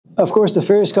Of course, the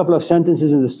first couple of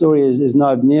sentences in the story is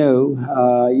not new.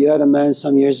 You had a man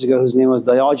some years ago whose name was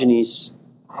Diogenes.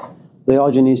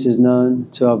 Diogenes is known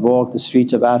to have walked the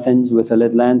streets of Athens with a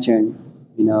lit lantern,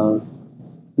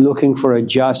 looking for a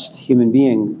just human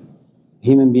being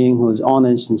who is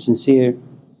honest and sincere.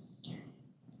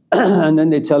 And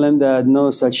then they tell him that no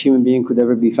such human being could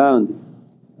ever be found.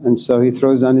 And so he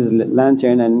throws down his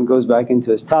lantern and goes back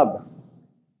into his bathtub.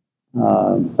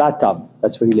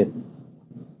 That's where he lived.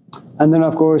 And then,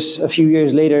 of course, a few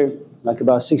years later, like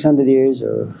about 600 years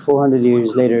or 400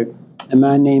 years later, a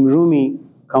man named Rumi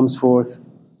comes forth,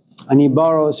 and he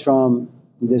borrows from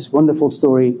this wonderful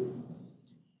story,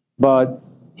 but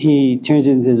he turns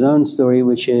it into his own story,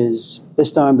 which is,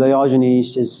 this time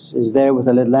Diogenes is there with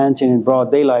a lit lantern in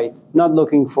broad daylight, not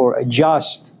looking for a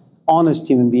just, honest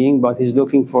human being, but he's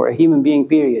looking for a human being,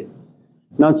 period.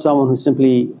 Not someone who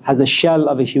simply has a shell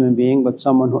of a human being, but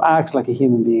someone who acts like a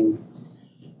human being.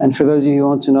 And for those of you who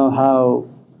want to know how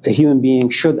a human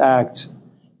being should act,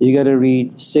 you got to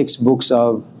read 6 books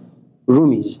of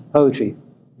Rumi's poetry,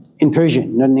 in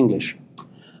Persian, not in English.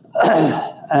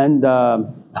 And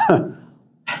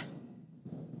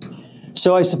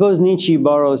so I suppose Nietzsche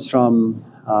borrows from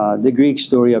the Greek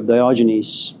story of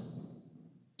Diogenes.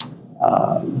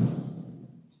 A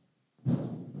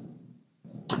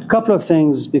couple of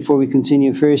things before we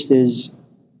continue. First is,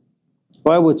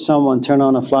 why would someone turn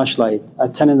on a flashlight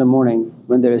at 10 in the morning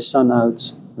when there is sun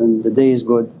out, when the day is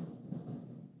good?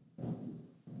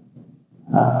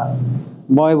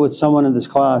 Why would someone in this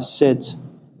class sit,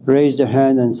 raise their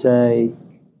hand and say,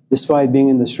 despite being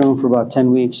in this room for about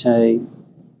 10 weeks, say,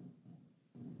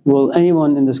 will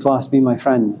anyone in this class be my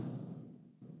friend?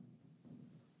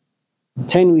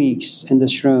 10 weeks in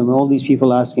this room, all these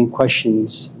people asking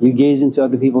questions. You gaze into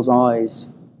other people's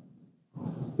eyes.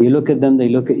 You look at them, they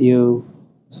look at you.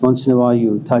 Once in a while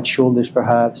you touch shoulders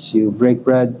perhaps, you break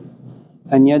bread.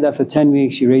 And yet after 10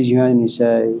 weeks you raise your hand and you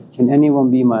say, can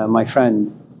anyone be my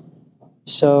friend?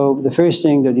 So the first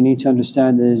thing that you need to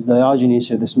understand is Diogenes,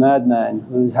 or this madman,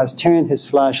 who has turned his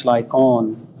flashlight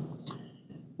on,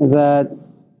 that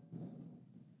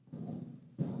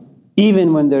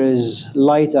even when there is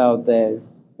light out there,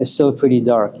 it's still pretty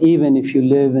dark. Even if you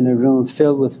live in a room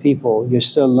filled with people, you're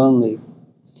still lonely.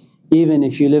 Even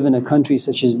if you live in a country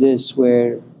such as this,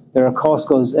 where there are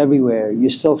Costco's everywhere, you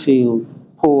still feel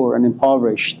poor and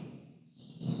impoverished.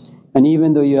 And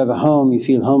even though you have a home, you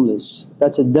feel homeless.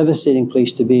 That's a devastating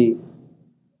place to be.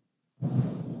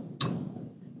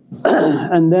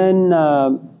 And then,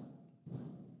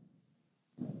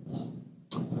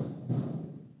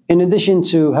 in addition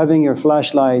to having your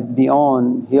flashlight be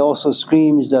on, he also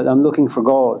screams that I'm looking for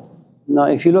God. Now,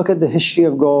 if you look at the history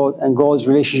of God and God's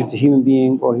relationship to human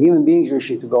being, or human beings'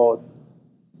 relationship to God,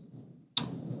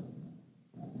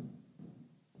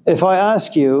 if I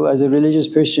ask you as a religious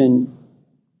person,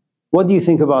 what do you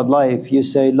think about life? You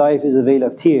say, life is a veil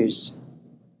of tears.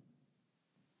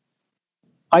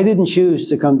 I didn't choose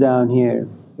to come down here.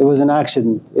 It was an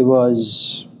accident. It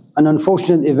was an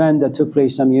unfortunate event that took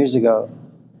place some years ago.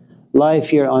 Life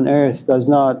here on earth does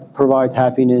not provide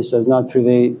happiness, does not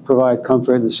provide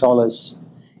comfort or solace.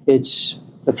 It's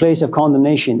a place of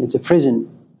condemnation. It's a prison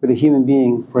for the human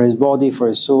being, for his body, for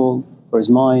his soul, for his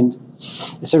mind.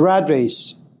 It's a rat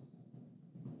race.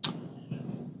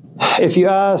 If you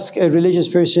ask a religious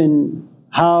person,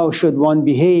 how should one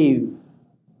behave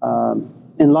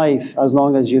in life as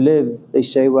long as you live, they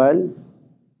say, well,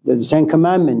 the 10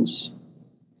 Commandments.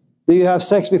 Do you have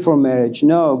sex before marriage?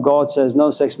 No, God says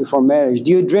no sex before marriage.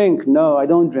 Do you drink? No, I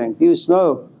don't drink. Do you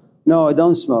smoke? No, I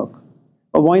don't smoke.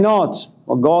 But why not?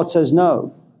 Well, God says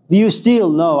no. Do you steal?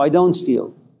 No, I don't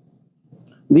steal.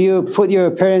 Do you put your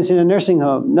parents in a nursing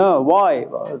home? No, why?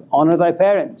 Well, honor thy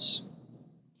parents.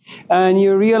 And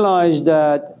you realize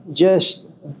that just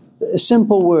a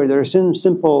simple word or a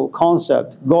simple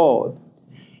concept, God,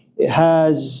 it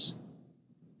has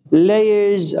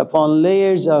layers upon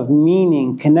layers of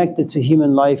meaning connected to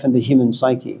human life and the human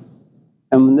psyche.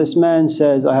 And when this man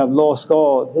says, I have lost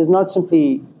God, he's not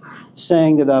simply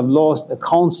saying that I've lost a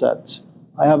concept.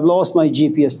 I have lost my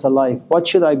GPS to life. What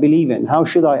should I believe in? How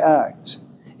should I act?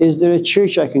 Is there a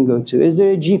church I can go to? Is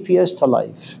there a GPS to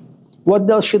life? What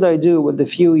else should I do with the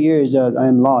few years that I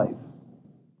am alive?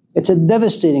 It's a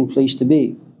devastating place to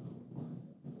be.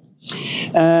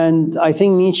 And I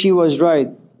think Nietzsche was right.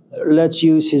 Let's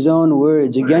use his own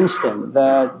words against him,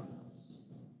 that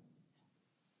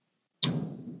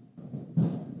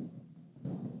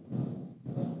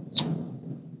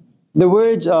the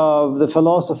words of the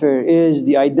philosopher is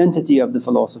the identity of the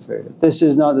philosopher. This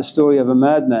is not the story of a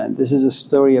madman. This is a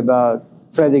story about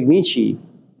Friedrich Nietzsche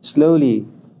slowly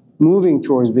moving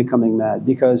towards becoming mad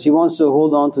because he wants to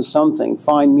hold on to something,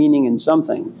 find meaning in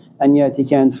something, and yet he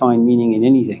can't find meaning in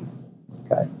anything.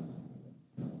 Okay.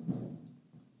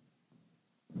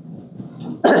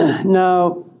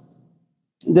 Now,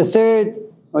 the third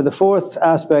or the fourth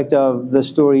aspect of the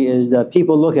story is that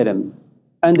people look at him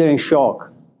and they're in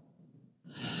shock.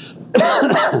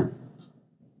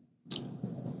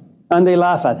 And they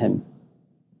laugh at him.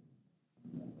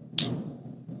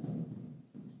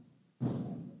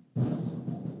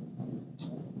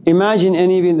 Imagine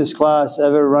any of you in this class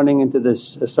ever running into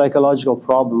this psychological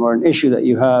problem or an issue that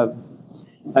you have,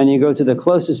 and you go to the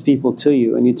closest people to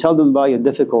you and you tell them about your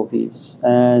difficulties,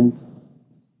 and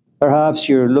perhaps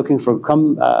you're looking for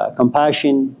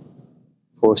compassion,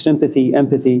 for sympathy,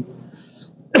 empathy.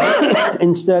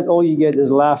 Instead, all you get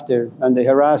is laughter, and they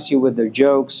harass you with their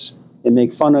jokes, they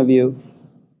make fun of you.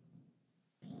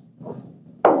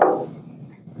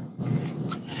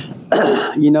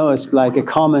 You know, it's like a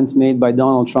comment made by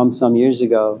Donald Trump some years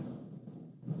ago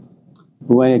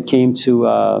when it came to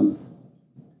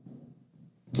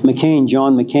McCain,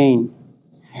 John McCain,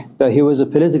 that he was a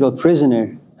political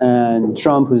prisoner, and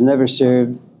Trump, who's never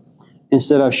served,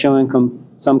 instead of showing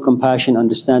some compassion,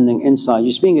 understanding, insight,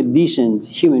 just being a decent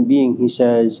human being, he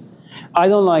says, I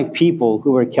don't like people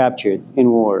who were captured in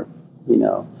war, you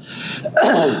know.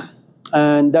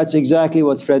 And that's exactly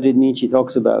what Friedrich Nietzsche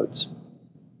talks about.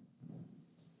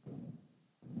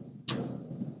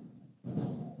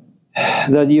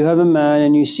 That you have a man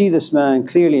and you see this man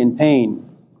clearly in pain.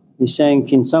 He's saying,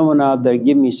 can someone out there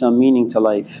give me some meaning to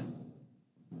life?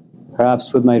 Perhaps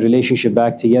put my relationship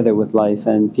back together with life.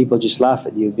 And people just laugh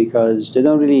at you because they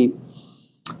don't really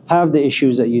have the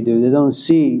issues that you do. They don't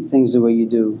see things the way you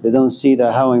do. They don't see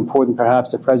that how important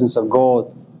perhaps the presence of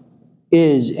God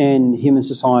is in human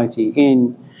society,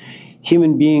 in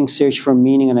human beings' search for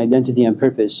meaning and identity and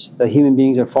purpose. That human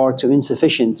beings are far too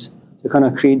insufficient to kind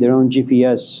of create their own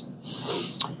GPS.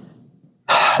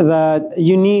 That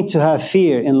you need to have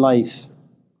fear in life.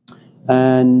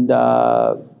 And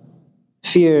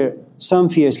fear, some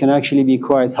fears can actually be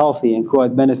quite healthy and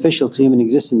quite beneficial to human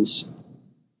existence.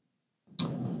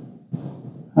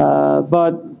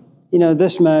 But, you know,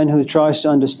 this man who tries to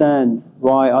understand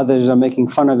why others are making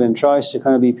fun of him, tries to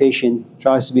kind of be patient,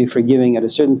 tries to be forgiving at a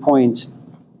certain point,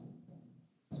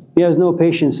 he has no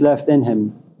patience left in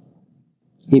him.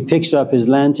 He picks up his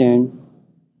lantern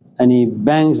and he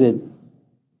bangs it.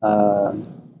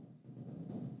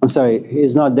 I'm sorry,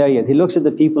 he's not there yet. He looks at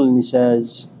the people and he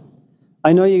says,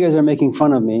 I know you guys are making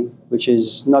fun of me, which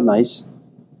is not nice,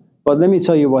 but let me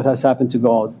tell you what has happened to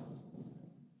God.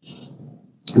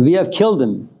 We have killed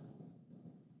him.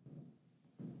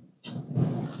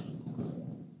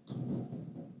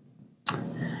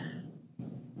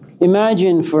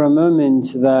 Imagine for a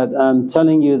moment that I'm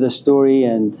telling you the story,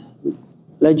 and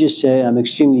let's just say I'm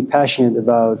extremely passionate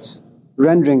about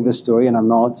rendering the story, and I'm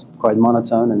not, quite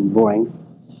monotone and boring.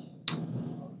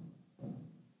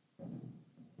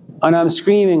 And I'm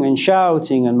screaming and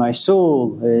shouting, and my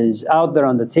soul is out there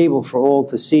on the table for all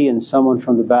to see, and someone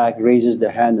from the back raises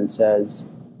their hand and says,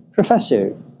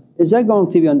 Professor, is that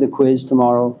going to be on the quiz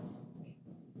tomorrow?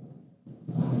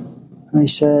 And I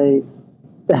say,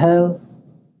 the hell?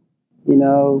 You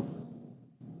know,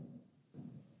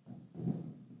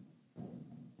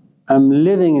 I'm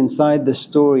living inside the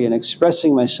story and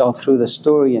expressing myself through the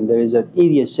story, and there is an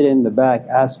idiot sitting in the back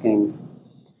asking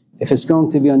if it's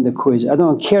going to be on the quiz. I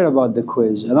don't care about the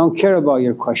quiz. I don't care about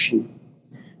your question.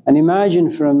 And imagine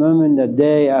for a moment that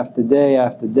day after day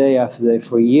after day after day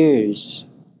for years,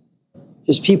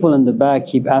 just people in the back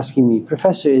keep asking me,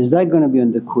 Professor, is that going to be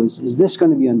on the quiz? Is this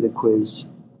going to be on the quiz?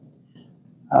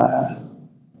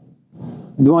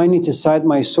 Do I need to cite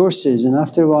my sources? And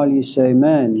after a while you say,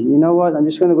 man, you know what? I'm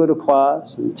just going to go to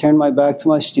class and turn my back to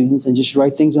my students and just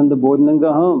write things on the board and then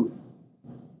go home.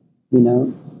 You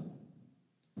know?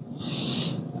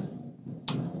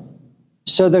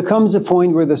 So there comes a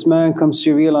point where this man comes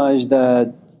to realize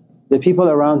that the people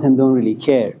around him don't really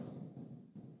care.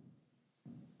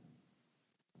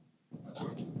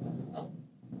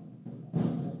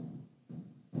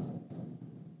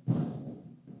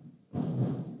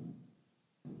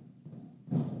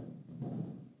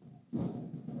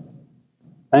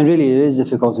 And really, it is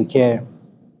difficult to care.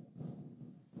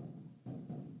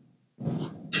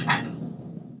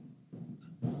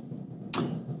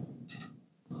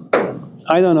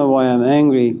 I don't know why I'm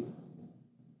angry,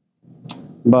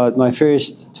 but my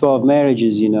first 12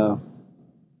 marriages, you know,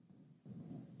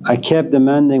 I kept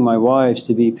demanding my wives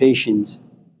to be patient.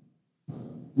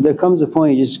 There comes a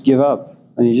point you just give up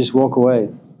and you just walk away.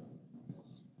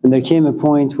 And there came a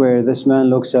point where this man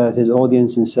looks at his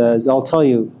audience and says, I'll tell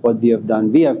you what we have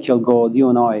done. We have killed God, you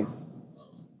and I,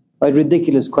 by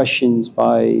ridiculous questions,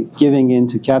 by giving in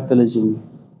to capitalism.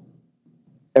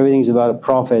 Everything's about a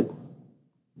profit.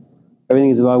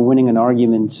 Everything is about winning an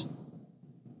argument.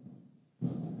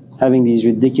 Having these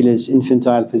ridiculous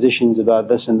infantile positions about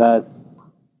this and that.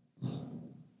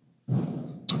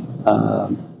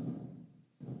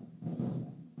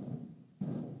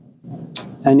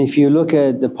 And if you look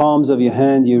at the palms of your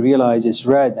hand, you realize it's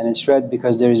red, and it's red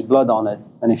because there is blood on it.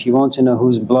 And if you want to know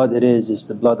whose blood it is, it's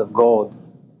the blood of God.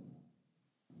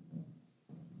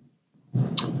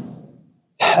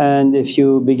 And if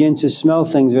you begin to smell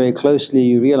things very closely,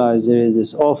 you realize there is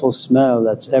this awful smell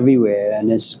that's everywhere,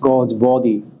 and it's God's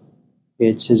body.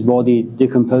 It's His body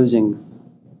decomposing.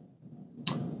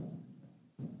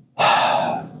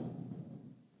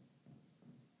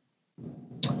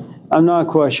 I'm not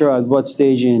quite sure at what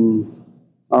stage in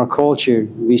our culture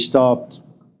we stopped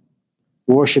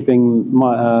worshipping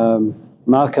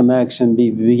Malcolm X and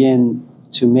began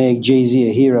to make Jay-Z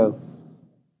a hero.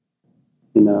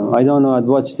 You know, I don't know at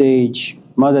what stage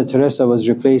Mother Teresa was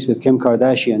replaced with Kim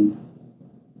Kardashian.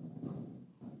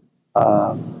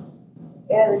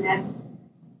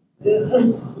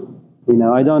 You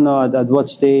know, I don't know at what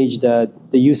stage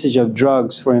that the usage of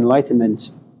drugs for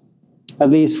enlightenment, at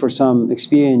least for some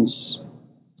experience,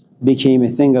 became a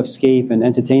thing of escape and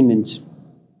entertainment.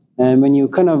 And when you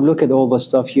kind of look at all this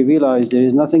stuff, you realize there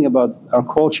is nothing about our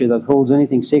culture that holds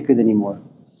anything sacred anymore.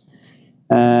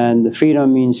 And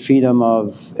freedom means freedom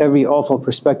of every awful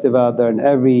perspective out there and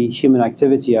every human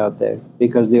activity out there,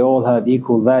 because they all have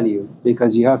equal value,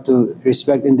 because you have to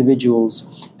respect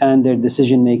individuals and their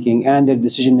decision-making and their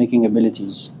decision-making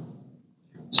abilities.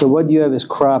 So what you have is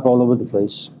crap all over the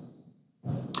place.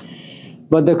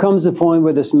 But there comes a point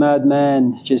where this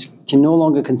madman just can no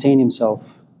longer contain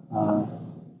himself.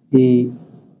 He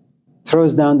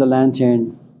throws down the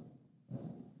lantern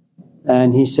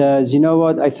and he says, you know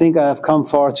what, I think I have come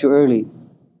far too early.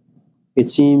 It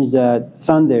seems that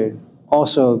thunder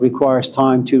also requires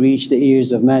time to reach the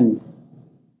ears of men.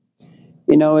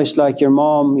 You know, it's like your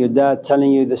mom, your dad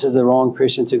telling you this is the wrong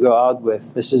person to go out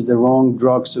with. This is the wrong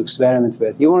drugs to experiment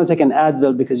with. You want to take an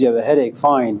Advil because you have a headache,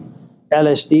 fine.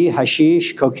 LSD,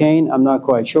 hashish, cocaine, I'm not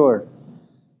quite sure.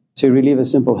 To relieve a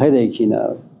simple headache, you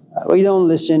know. Well, you don't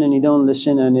listen and you don't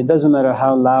listen, and it doesn't matter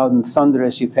how loud and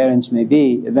thunderous your parents may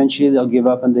be. Eventually they'll give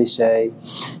up and they say,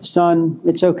 son,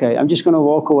 it's okay. I'm just going to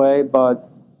walk away, but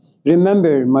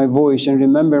remember my voice and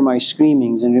remember my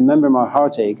screamings and remember my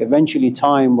heartache. Eventually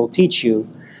time will teach you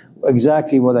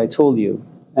exactly what I told you.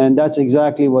 And that's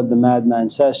exactly what the madman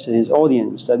says to his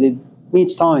audience, that it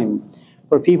needs time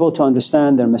for people to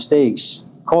understand their mistakes,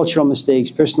 cultural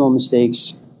mistakes, personal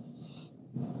mistakes.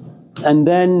 And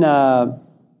then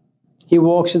he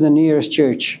walks to the nearest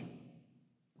church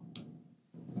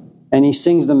and he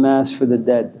sings the Mass for the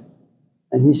dead.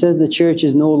 And he says the church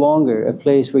is no longer a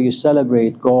place where you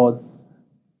celebrate God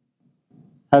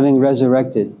having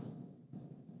resurrected.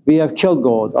 We have killed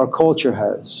God, our culture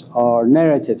has, our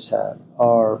narratives have,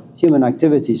 our human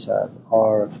activities have,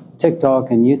 our TikTok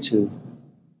and YouTube,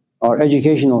 our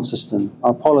educational system,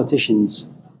 our politicians.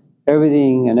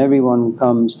 Everything and everyone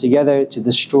comes together to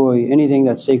destroy anything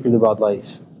that's sacred about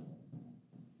life.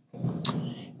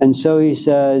 And so he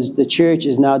says, the church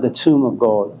is now the tomb of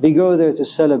God. We go there to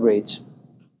celebrate.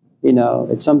 You know,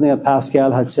 it's something that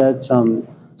Pascal had said some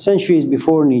centuries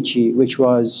before Nietzsche, which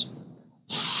was,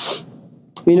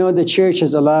 you know, the church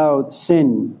has allowed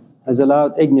sin, has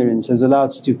allowed ignorance, has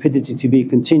allowed stupidity to be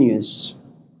continuous.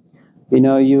 You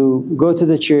know, you go to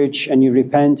the church and you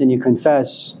repent and you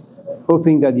confess,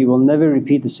 hoping that you will never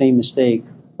repeat the same mistake.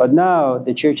 But now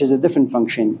the church has a different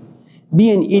function. Be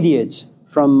an idiot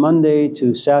from Monday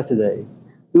to Saturday.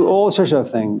 Do all sorts of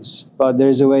things, but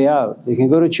there's a way out. You can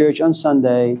go to church on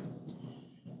Sunday,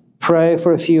 pray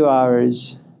for a few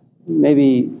hours,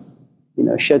 maybe, you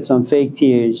know, shed some fake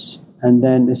tears, and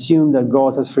then assume that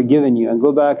God has forgiven you and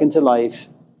go back into life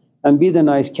and be the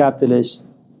nice capitalist,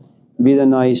 be the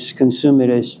nice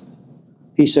consumerist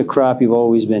piece of crap you've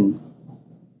always been.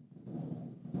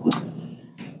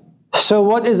 So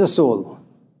what is a soul?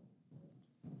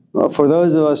 Well, for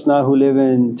those of us now who live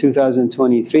in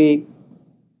 2023,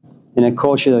 in a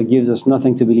culture that gives us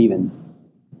nothing to believe in,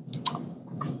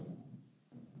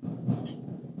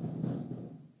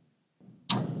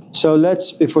 so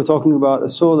let's, before talking about a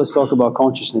soul, let's talk about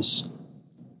consciousness.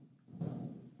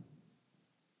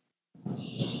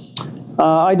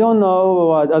 I don't know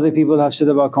what other people have said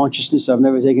about consciousness. I've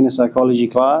never taken a psychology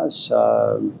class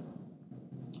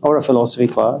or a philosophy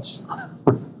class.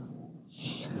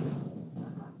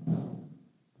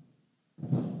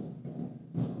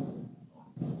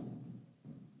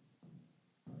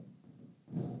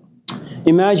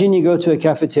 Imagine you go to a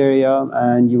cafeteria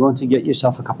and you want to get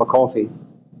yourself a cup of coffee.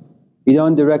 You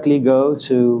don't directly go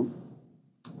to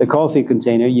the coffee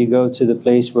container, you go to the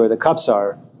place where the cups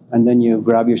are, and then you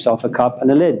grab yourself a cup and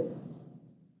a lid.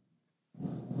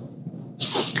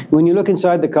 When you look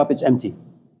inside the cup, it's empty.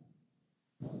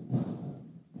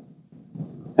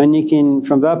 And you can,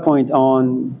 from that point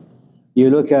on,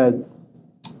 you look at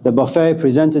the buffet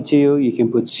presented to you, you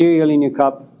can put cereal in your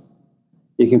cup,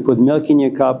 you can put milk in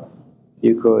your cup,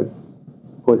 you could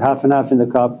put half and half in the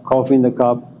cup, coffee in the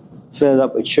cup, fill it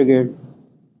up with sugar,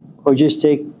 or just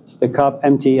take the cup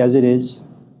empty as it is,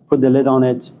 put the lid on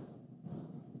it,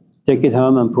 take it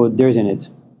home and put dirt in it.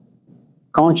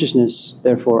 Consciousness,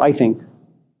 therefore, I think,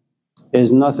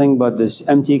 is nothing but this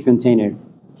empty container.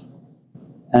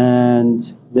 And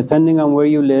depending on where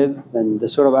you live and the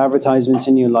sort of advertisements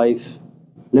in your life,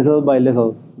 little by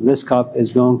little, this cup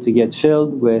is going to get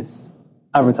filled with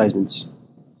advertisements.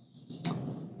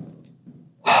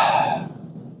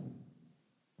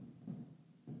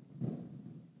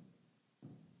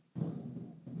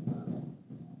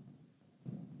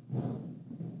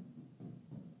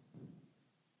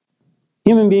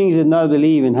 Human beings did not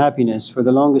believe in happiness for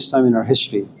the longest time in our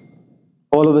history.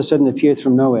 All of a sudden appeared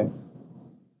from nowhere.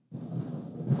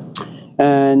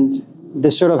 And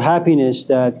this sort of happiness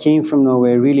that came from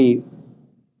nowhere really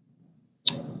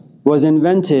was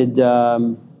invented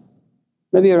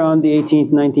maybe around the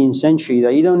 18th, 19th century,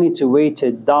 that you don't need to wait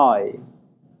to die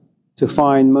to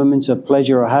find moments of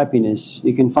pleasure or happiness.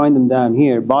 You can find them down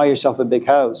here. Buy yourself a big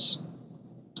house.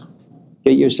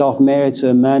 Get yourself married to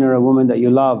a man or a woman that you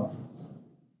love.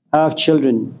 Have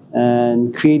children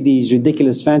and create these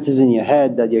ridiculous fantasies in your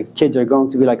head that your kids are going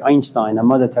to be like Einstein and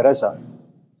Mother Teresa,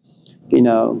 you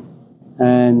know,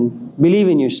 and believe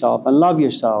in yourself and love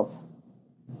yourself.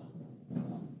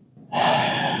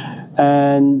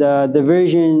 And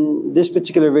this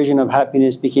particular version of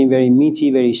happiness became very meaty,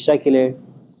 very secular.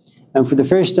 And for the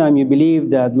first time, you believe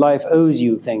that life owes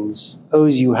you things,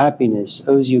 owes you happiness,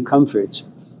 owes you comfort,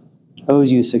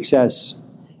 owes you success.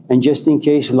 And just in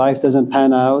case life doesn't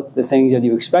pan out, the things that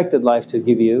you expected life to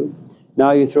give you,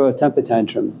 now you throw a temper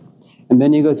tantrum. And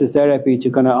then you go to therapy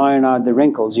to kind of iron out the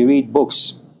wrinkles. You read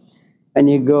books. And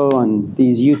you go on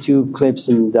these YouTube clips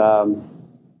and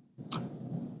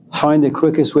find the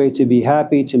quickest way to be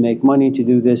happy, to make money, to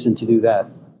do this and to do that.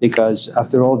 Because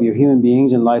after all, we're human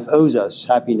beings and life owes us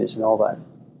happiness and all that.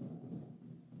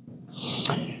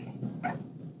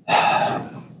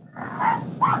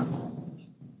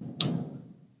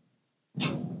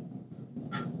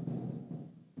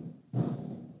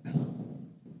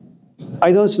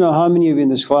 I don't know how many of you in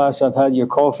this class have had your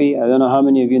coffee. I don't know how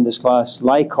many of you in this class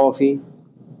like coffee,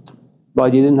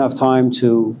 but you didn't have time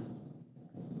to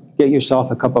get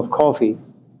yourself a cup of coffee.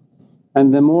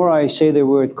 And the more I say the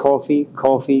word coffee,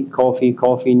 coffee, coffee,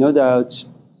 coffee, no doubt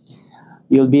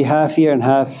you'll be half here and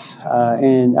half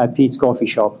at Pete's coffee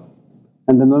shop.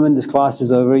 And the moment this class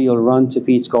is over, you'll run to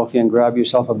Pete's Coffee and grab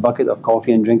yourself a bucket of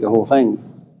coffee and drink the whole thing.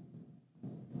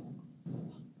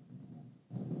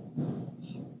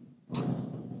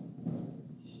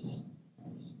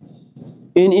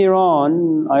 In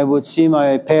Iran, I would see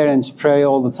my parents pray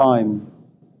all the time.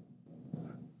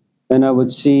 Then I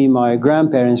would see my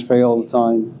grandparents pray all the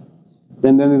time.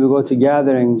 Then when we would go to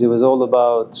gatherings, it was all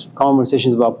about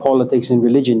conversations about politics and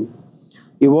religion.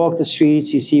 You walk the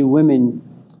streets, you see women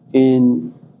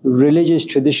in religious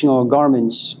traditional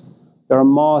garments. There are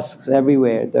mosques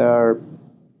everywhere. There are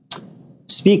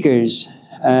speakers,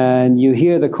 and you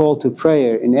hear the call to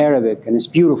prayer in Arabic, and it's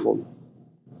beautiful.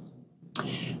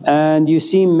 And you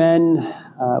see men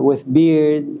with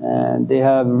beard, and they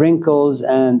have wrinkles,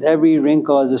 and every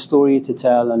wrinkle has a story to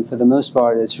tell, and for the most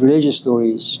part, it's religious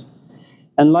stories.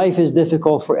 And life is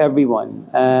difficult for everyone.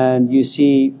 And you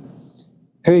see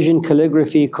Persian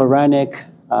calligraphy, Quranic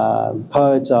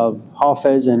poets of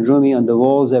Hafiz and Rumi on the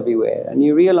walls everywhere. And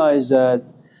you realize that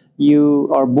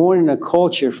you are born in a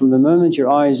culture from the moment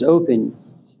your eyes open.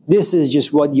 This is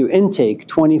just what you intake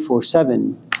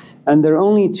 24/7. And there are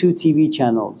only two TV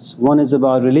channels. One is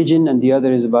about religion and the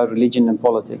other is about religion and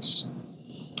politics.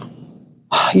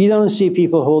 You don't see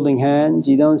people holding hands.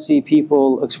 You don't see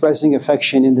people expressing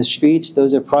affection in the streets.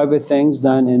 Those are private things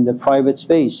done in the private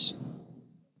space.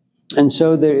 And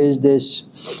so there is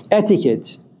this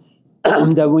etiquette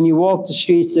that when you walk the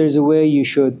streets, there's a way you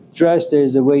should dress,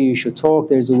 there's a way you should talk,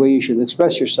 there's a way you should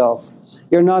express yourself.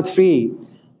 You're not free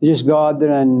to just go out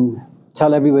there and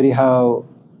tell everybody how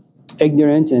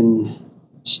ignorant and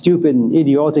stupid and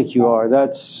idiotic you are.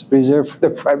 That's reserved for the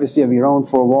privacy of your own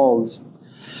four walls.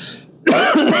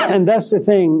 And that's the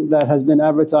thing that has been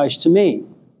advertised to me.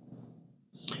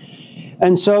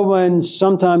 And so when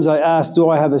sometimes I ask, do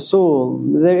I have a soul?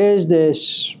 There is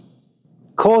this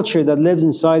culture that lives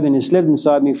inside me, and it's lived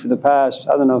inside me for the past,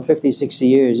 50, 60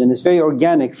 years, and it's very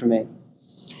organic for me.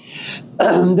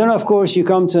 Then, of course, you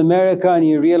come to America and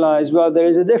you realize, well, there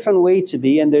is a different way to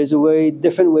be, and there's a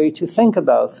different way to think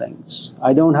about things.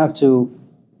 I don't have to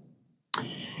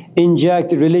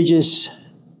inject religious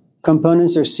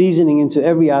components or seasoning into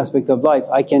every aspect of life.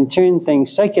 I can turn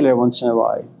things secular once in a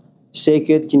while.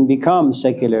 Sacred can become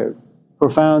secular.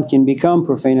 Profound can become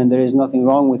profane, and there is nothing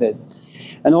wrong with it.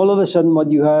 And all of a sudden,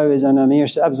 what you have is an Amir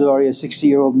Abzawari, a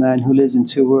 60-year-old man who lives in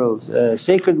two worlds. A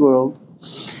sacred world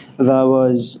that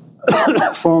was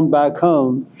formed back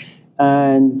home,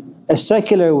 and a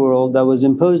secular world that was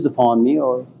imposed upon me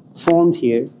or formed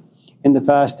here in the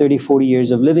past 30, 40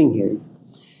 years of living here.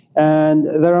 And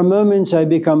there are moments I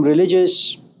become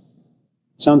religious.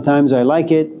 Sometimes I like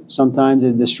it. Sometimes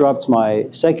it disrupts my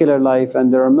secular life.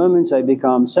 And there are moments I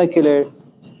become secular,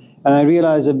 and I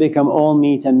realize I've become all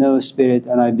meat and no spirit,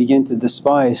 and I begin to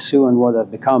despise who and what I've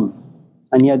become.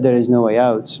 And yet there is no way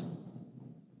out.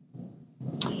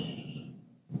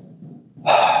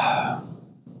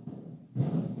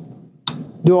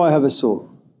 Do I have a soul?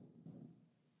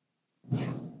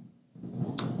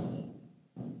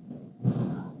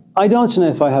 I don't know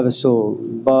if I have a soul,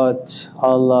 but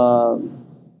I'll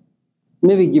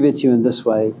maybe give it to you in this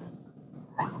way.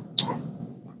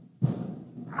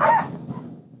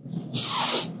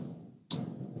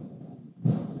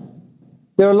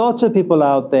 There are lots of people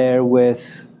out there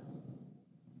who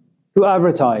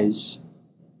advertise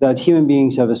that human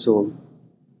beings have a soul.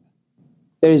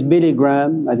 There is Billy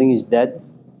Graham, I think he's dead.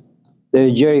 There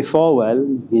is Jerry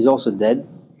Falwell, he's also dead.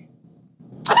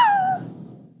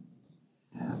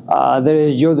 There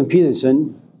is Jordan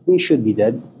Peterson, he should be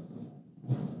dead.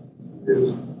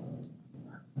 Yes.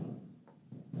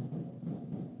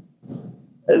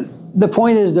 The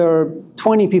point is, there are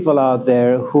 20 people out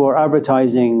there who are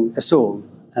advertising a soul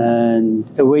and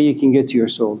a way you can get to your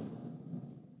soul.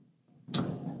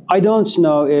 I don't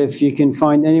know if you can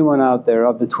find anyone out there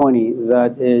of the 20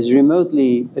 that is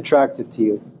remotely attractive to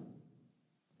you.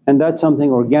 And that's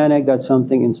something organic, that's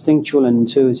something instinctual and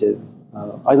intuitive.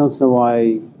 I don't know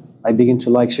why I begin to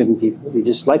like certain people. You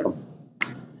just like them.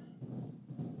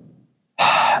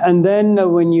 And then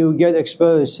when you get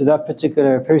exposed to that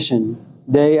particular person,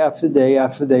 day after day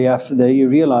after day after day, you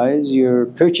realize you're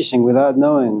purchasing without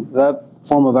knowing that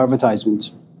form of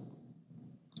advertisement.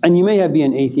 And you may have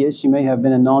been an atheist, you may have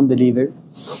been a non-believer,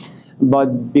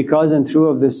 but because and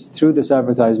through this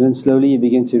advertisement, slowly you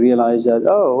begin to realize that,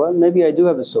 oh, well, maybe I do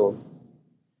have a soul.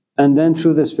 And then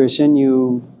through this person,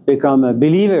 you become a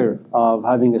believer of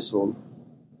having a soul.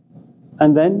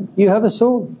 And then you have a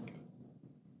soul.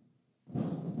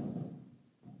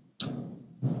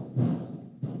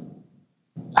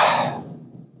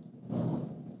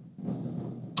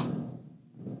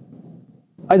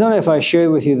 I don't know if I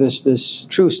shared with you this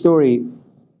true story.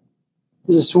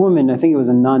 There's this woman, I think it was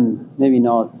a nun, maybe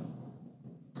not.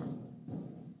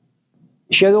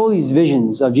 She had all these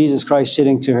visions of Jesus Christ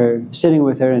sitting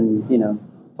with her and,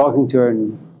 talking to her,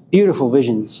 and beautiful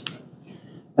visions.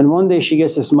 And one day she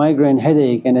gets this migraine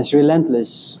headache, and it's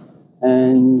relentless.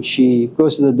 And she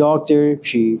goes to the doctor,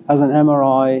 she has an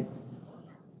MRI,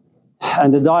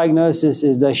 and the diagnosis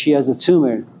is that she has a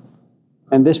tumor.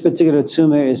 And this particular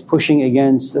tumor is pushing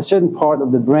against a certain part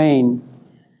of the brain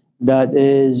that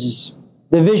is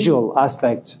the visual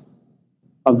aspect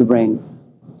of the brain.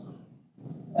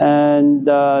 And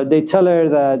they tell her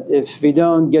that if we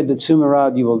don't get the tumor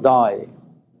out, you will die.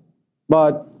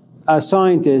 But as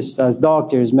scientists, as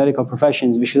doctors, medical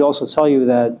professions, we should also tell you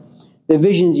that the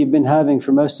visions you've been having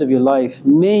for most of your life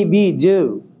may be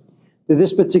due to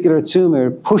this particular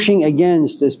tumor pushing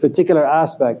against this particular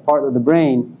aspect, part of the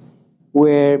brain,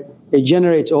 where it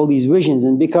generates all these visions.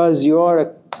 And because you are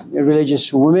a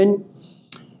religious woman,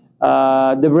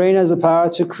 the brain has the power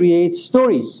to create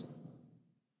stories.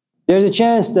 There's a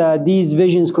chance that these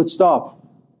visions could stop.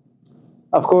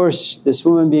 Of course, this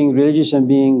woman, being religious and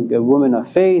being a woman of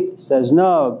faith, says,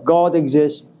 no, God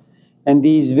exists, and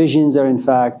these visions are in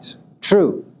fact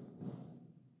true.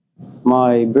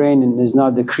 My brain is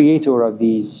not the creator of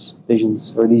these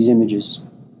visions or these images.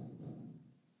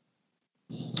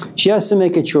 She has to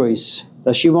make a choice.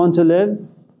 Does she want to live,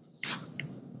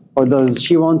 or does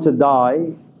she want to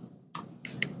die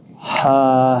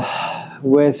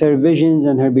with her visions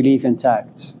and her belief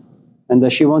intact? And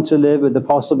does she want to live with the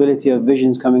possibility of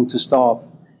visions coming to stop,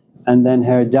 and then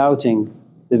her doubting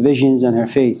the visions and her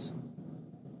faith?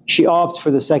 She opts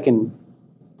for the second.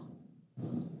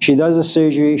 She does the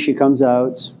surgery, she comes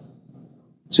out,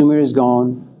 tumor is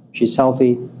gone, she's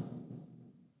healthy.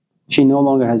 She no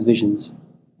longer has visions.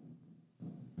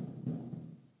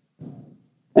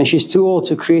 And she's too old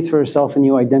to create for herself a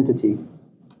new identity.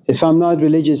 If I'm not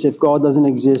religious, if God doesn't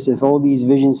exist, if all these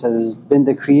visions have been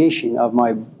the creation of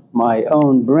my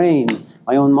own brain,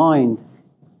 my own mind,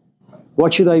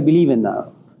 what should I believe in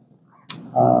now?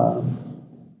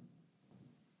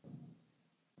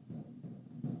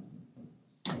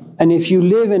 And if you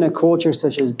live in a culture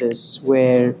such as this,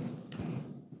 where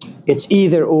it's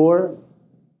either or,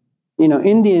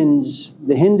 Indians,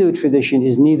 the Hindu tradition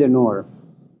is neither nor.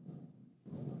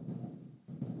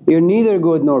 You're neither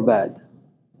good nor bad.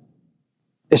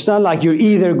 It's not like you're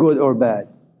either good or bad.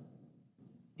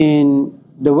 In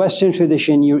the Western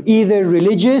tradition, you're either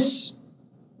religious,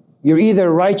 you're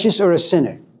either righteous or a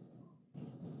sinner.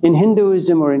 In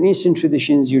Hinduism or in Eastern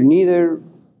traditions, you're neither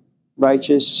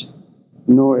righteous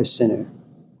nor a sinner.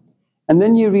 And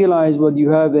then you realize what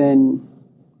you have in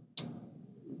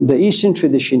the Eastern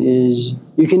tradition is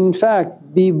you can in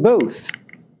fact be both.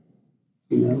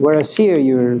 Whereas here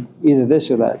you're either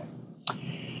this or that.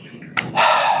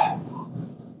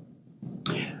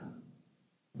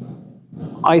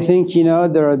 I think,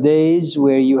 there are days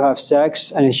where you have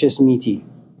sex and it's just meaty.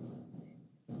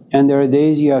 And there are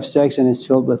days you have sex and it's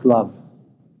filled with love.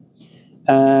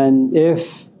 And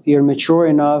if you're mature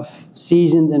enough,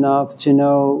 seasoned enough to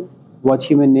know what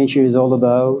human nature is all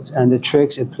about and the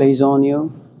tricks it plays on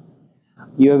you,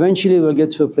 you eventually will get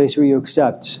to a place where you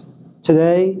accept.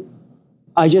 Today,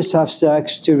 I just have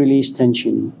sex to release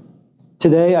tension.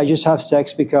 Today, I just have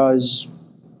sex because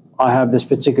I have this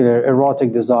particular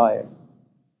erotic desire.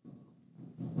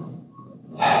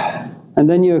 And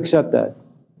then you accept that.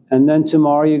 And then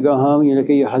tomorrow you go home, you look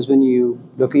at your husband, you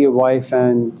look at your wife,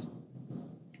 and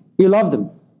you love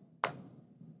them.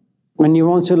 When you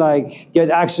want to get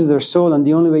access to their soul, and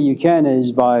the only way you can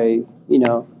is by,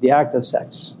 the act of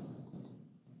sex.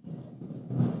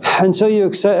 And so you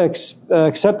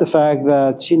accept the fact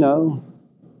that,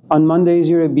 on Mondays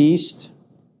you're a beast,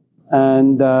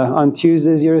 and on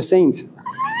Tuesdays you're a saint.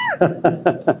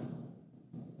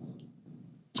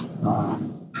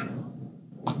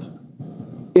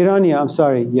 Irania, I'm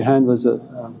sorry, your hand was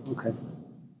okay.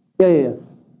 Yeah.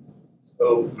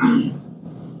 So,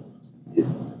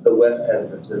 the West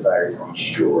has this desire to be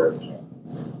sure of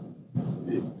things.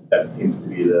 That seems to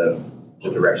be the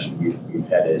direction we've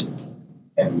headed,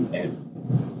 and it's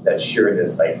that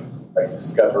sureness, like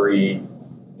discovery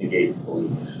negates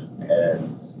belief,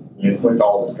 and it's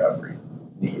all discovery,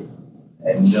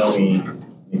 and knowing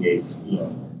negates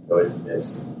feeling. So it's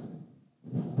this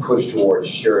push towards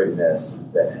sureness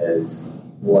that has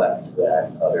left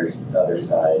that other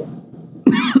side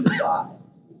to die,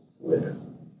 to wither.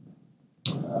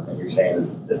 And you're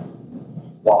saying that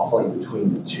waffling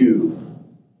between the two,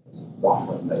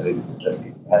 that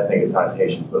has negative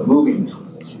connotations, but moving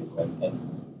between the two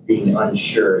and being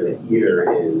unsure that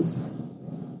either is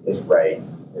right,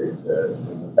 there's a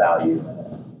value and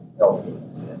a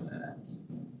healthiness in that.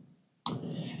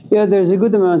 Yeah, there's a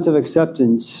good amount of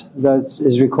acceptance that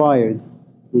is required.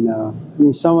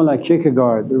 Someone like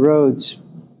Kierkegaard wrote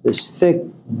this thick,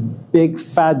 big,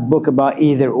 fat book about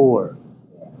either or.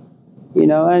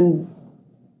 And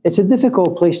it's a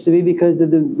difficult place to be because the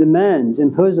demands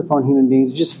imposed upon human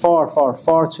beings are just far, far,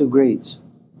 far too great.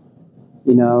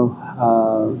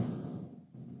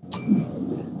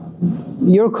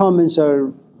 Your comments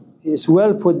it's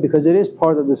well put because it is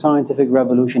part of the scientific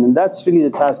revolution, and that's really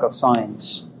the task of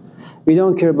science. We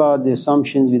don't care about the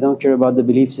assumptions, we don't care about the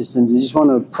belief systems. We just want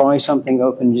to pry something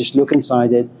open, just look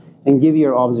inside it, and give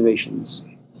your observations.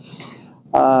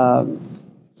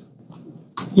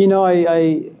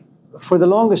 For the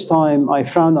longest time, I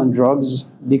frowned on drugs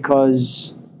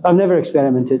because I've never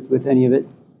experimented with any of it.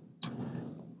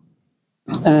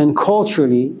 And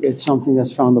culturally, it's something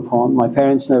that's frowned upon. My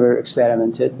parents never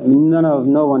experimented.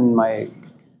 No one in my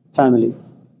family.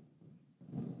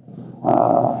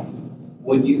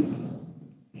 Would you?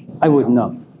 I would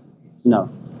not. No.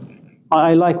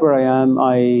 I like where I am.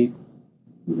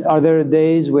 Are there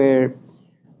days where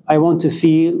I want to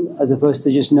feel as opposed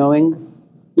to just knowing?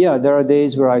 Yeah, there are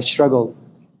days where I struggle.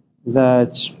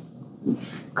 That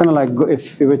kind of like,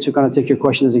 if we were to kind of take your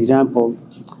question as example,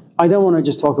 I don't want to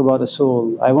just talk about a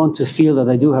soul. I want to feel that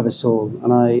I do have a soul,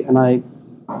 and I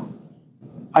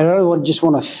rather just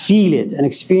want to feel it and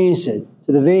experience it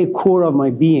to the very core of my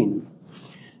being.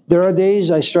 There are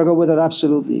days I struggle with it,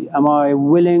 absolutely. Am I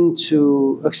willing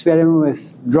to experiment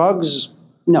with drugs?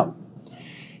 No.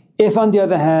 If, on the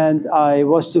other hand, I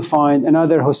was to find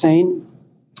another Hussein,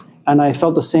 and I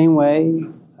felt the same way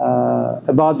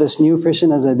about this new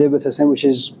person as I did with Hussein, which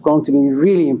is going to be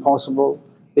really impossible,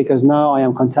 because now I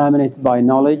am contaminated by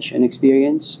knowledge and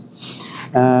experience,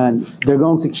 and they're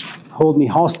going to hold me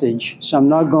hostage. So I'm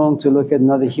not going to look at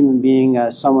another human being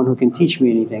as someone who can teach me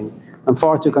anything. I'm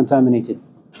far too contaminated.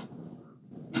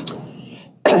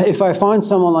 If I find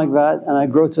someone like that and I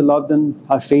grow to love them,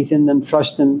 have faith in them,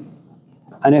 trust them,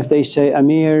 and if they say,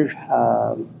 Amir,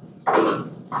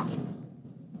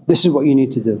 this is what you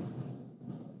need to do,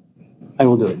 I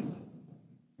will do it.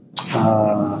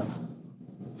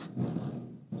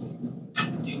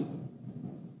 Do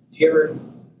you ever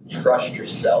trust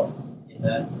yourself in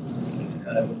that? It's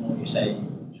kind of when you're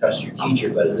saying you trust your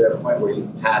teacher, but is there a point where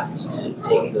you've passed to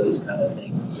take those kind of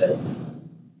things and said,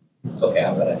 okay,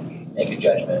 I'm going to make a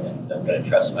judgment and I'm going to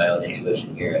trust my own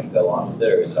intuition here and go on with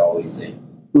it, or is it always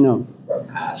No. from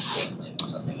past or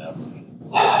something else?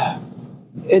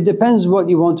 It depends what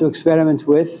you want to experiment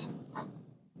with.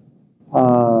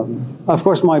 Of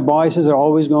course, my biases are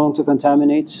always going to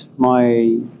contaminate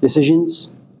my decisions.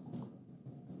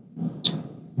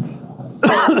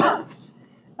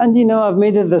 And, you know, I've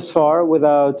made it this far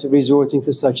without resorting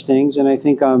to such things, and I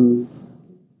think I'm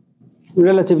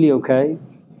relatively okay.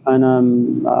 And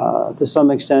I'm, to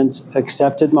some extent,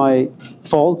 accepted my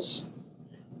faults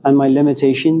and my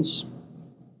limitations.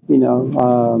 You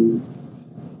know,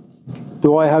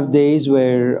 do I have days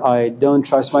where I don't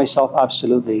trust myself?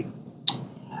 Absolutely.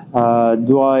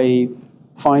 Do I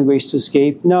find ways to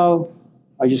escape? No.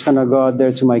 I just kind of go out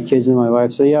there to my kids and my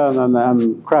wife, say, yeah,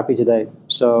 I'm crappy today.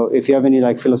 So if you have any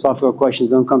like philosophical questions,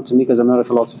 don't come to me because I'm not a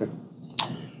philosopher.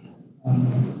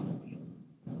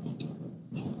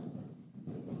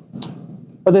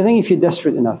 But I think if you're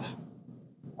desperate enough,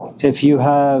 if you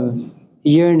have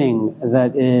yearning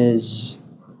that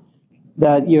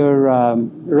your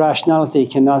rationality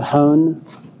cannot hone,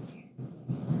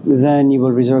 then you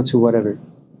will resort to whatever.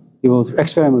 You will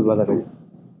experiment with whatever.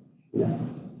 Yeah.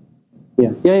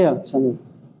 Something.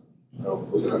 I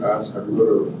was going to ask, have you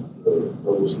heard of the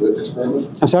double slit experiment?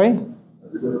 I'm sorry?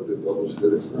 Have you heard of the double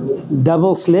slit experiment?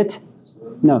 Double slit?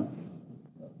 No.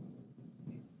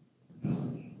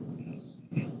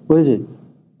 What is it?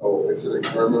 Oh, it's an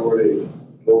experiment where they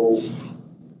throw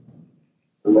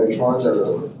electrons at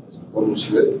a double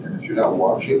slit, and if you're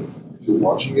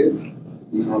watching it,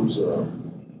 it becomes a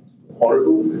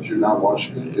particle. If you're not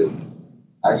watching it, it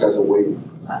acts as a wave.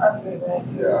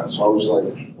 Yeah, so I was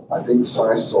like, I think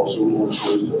science is also going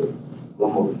towards the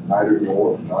realm of neither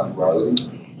nor, not gravity.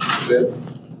 You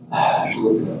should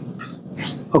look it up.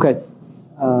 Okay.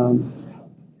 Kind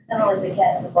of like the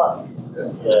cat in the box.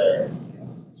 Yes.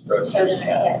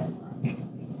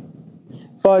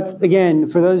 But again,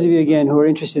 for those of you who are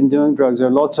interested in doing drugs, there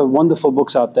are lots of wonderful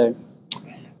books out there.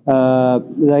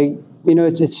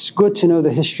 It's good to know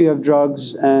the history of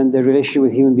drugs and their relationship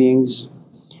with human beings.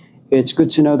 It's good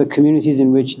to know the communities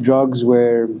in which drugs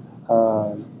were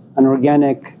an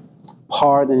organic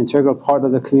part, an integral part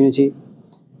of the community.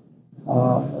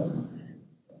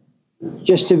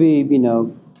 Just to be,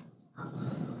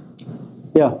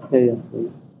 yeah.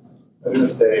 I was going to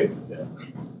say,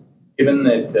 given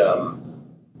that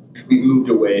we've moved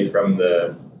away from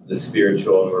the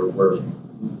spiritual and we're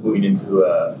moving into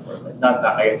not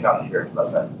spiritual,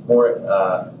 but more.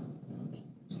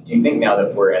 Do you think now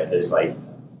that we're at this like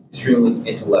extremely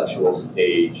intellectual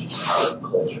stage in our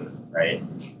culture, right?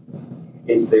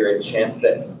 Is there a chance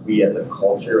that we as a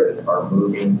culture are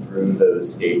moving through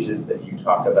those stages that you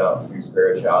talk about through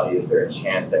spirituality? Is there a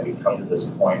chance that we come to this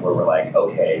point where we're like,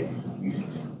 okay, we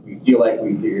feel like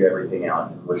we figured everything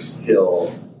out, and we're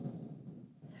still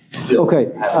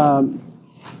okay.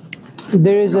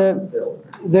 There is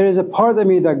a part of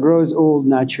me that grows old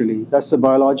naturally. That's the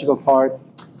biological part.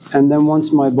 And then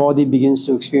once my body begins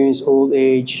to experience old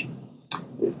age,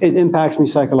 it impacts me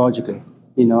psychologically.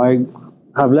 I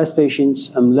have less patience.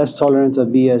 I'm less tolerant of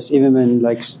BS. Even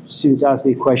when students ask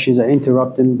me questions, I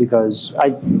interrupt them because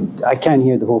I can't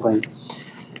hear the whole thing.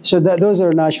 So those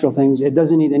are natural things. It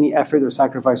doesn't need any effort or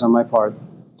sacrifice on my part.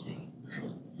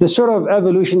 The sort of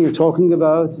evolution you're talking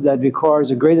about that requires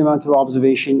a great amount of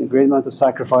observation, a great amount of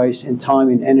sacrifice in time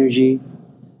and energy,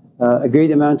 a great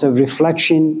amount of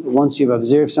reflection once you've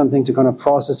observed something to kind of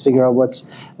process, figure out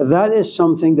that is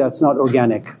something that's not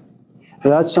organic.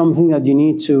 That's something that you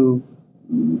need to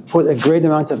put a great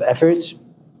amount of effort.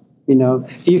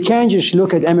 You can't just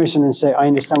look at Emerson and say, I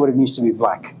understand what it means to be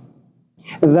black.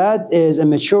 That is a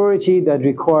maturity that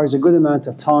requires a good amount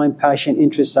of time, passion,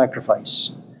 interest,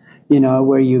 sacrifice.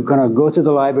 Where you're going to go to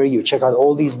the library, you check out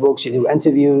all these books, you do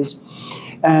interviews,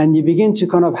 and you begin to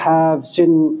kind of have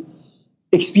certain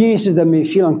experiences that may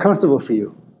feel uncomfortable for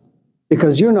you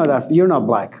because you're not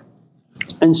black.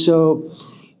 And so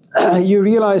you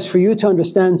realize for you to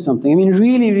understand something, I mean,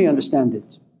 really, really understand it,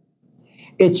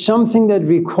 it's something that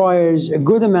requires a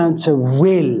good amount of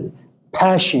will,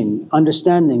 passion,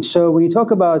 understanding. So when you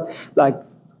talk about like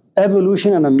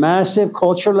evolution on a massive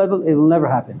cultural level, it will never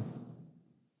happen.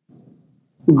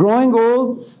 Growing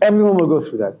old, everyone will go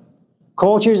through that.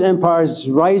 Cultures, empires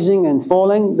rising and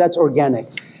falling, that's organic.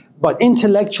 But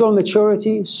intellectual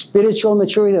maturity, spiritual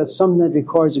maturity, that's something that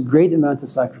requires a great amount of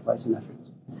sacrifice and effort.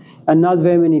 And not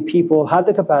very many people have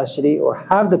the capacity or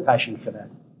have the passion for that.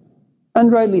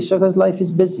 And rightly so, because life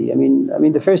is busy. I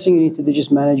mean, the first thing you need to do is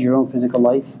just manage your own physical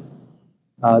life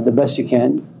the best you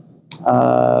can.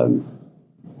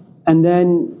 And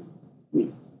then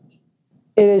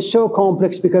it is so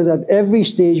complex because at every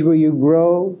stage where you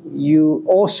grow, you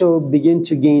also begin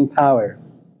to gain power.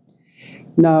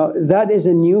 Now, that is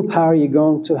a new power you're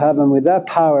going to have. And with that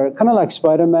power, kind of like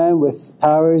Spider-Man with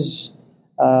powers,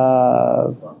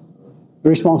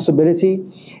 responsibility,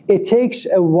 it takes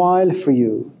a while for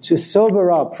you to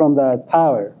sober up from that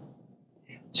power,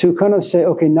 to kind of say,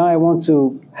 okay, now I want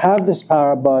to have this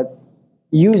power, but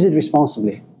use it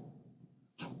responsibly.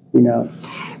 You know,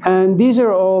 and these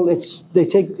are all, it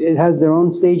has their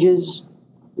own stages,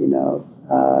 you know,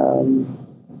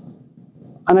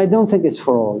 and I don't think it's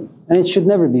for all, and it should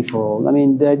never be for all. I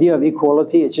mean, the idea of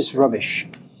equality, it's just rubbish.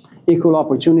 Equal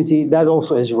opportunity, that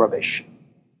also is rubbish,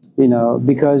 you know,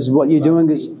 because what you're doing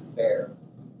is fair.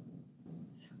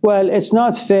 Well, it's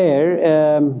not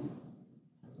fair.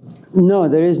 No,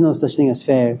 there is no such thing as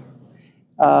fair.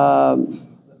 It's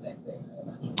the same thing.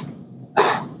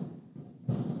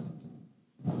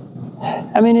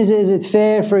 I mean, is it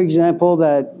fair, for example,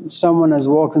 that someone has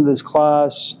walked into this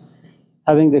class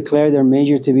having declared their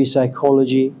major to be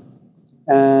psychology,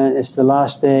 and it's the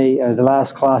last day or the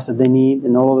last class that they need,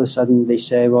 and all of a sudden they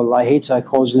say, well, I hate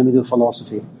psychology, let me do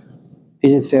philosophy.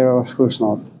 Is it fair? Of course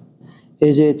not.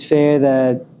 Is it fair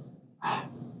that,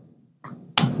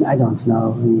 I don't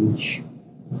know. I mean,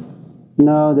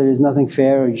 no, there is nothing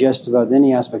fair or just about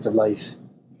any aspect of life.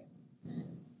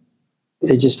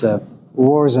 It's just a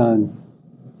war zone.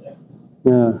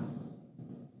 Yeah.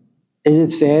 Is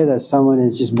it fair that someone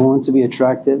is just born to be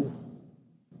attractive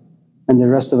and the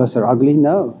rest of us are ugly?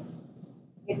 No.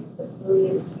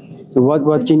 So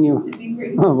what can you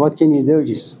do?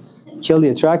 Just kill the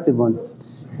attractive one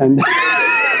and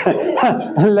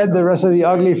let the rest of the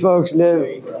ugly folks live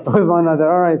with one another.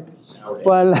 All right.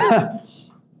 Well,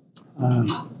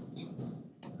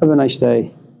 have a nice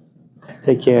day.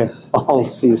 Take care. I'll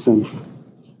see you soon.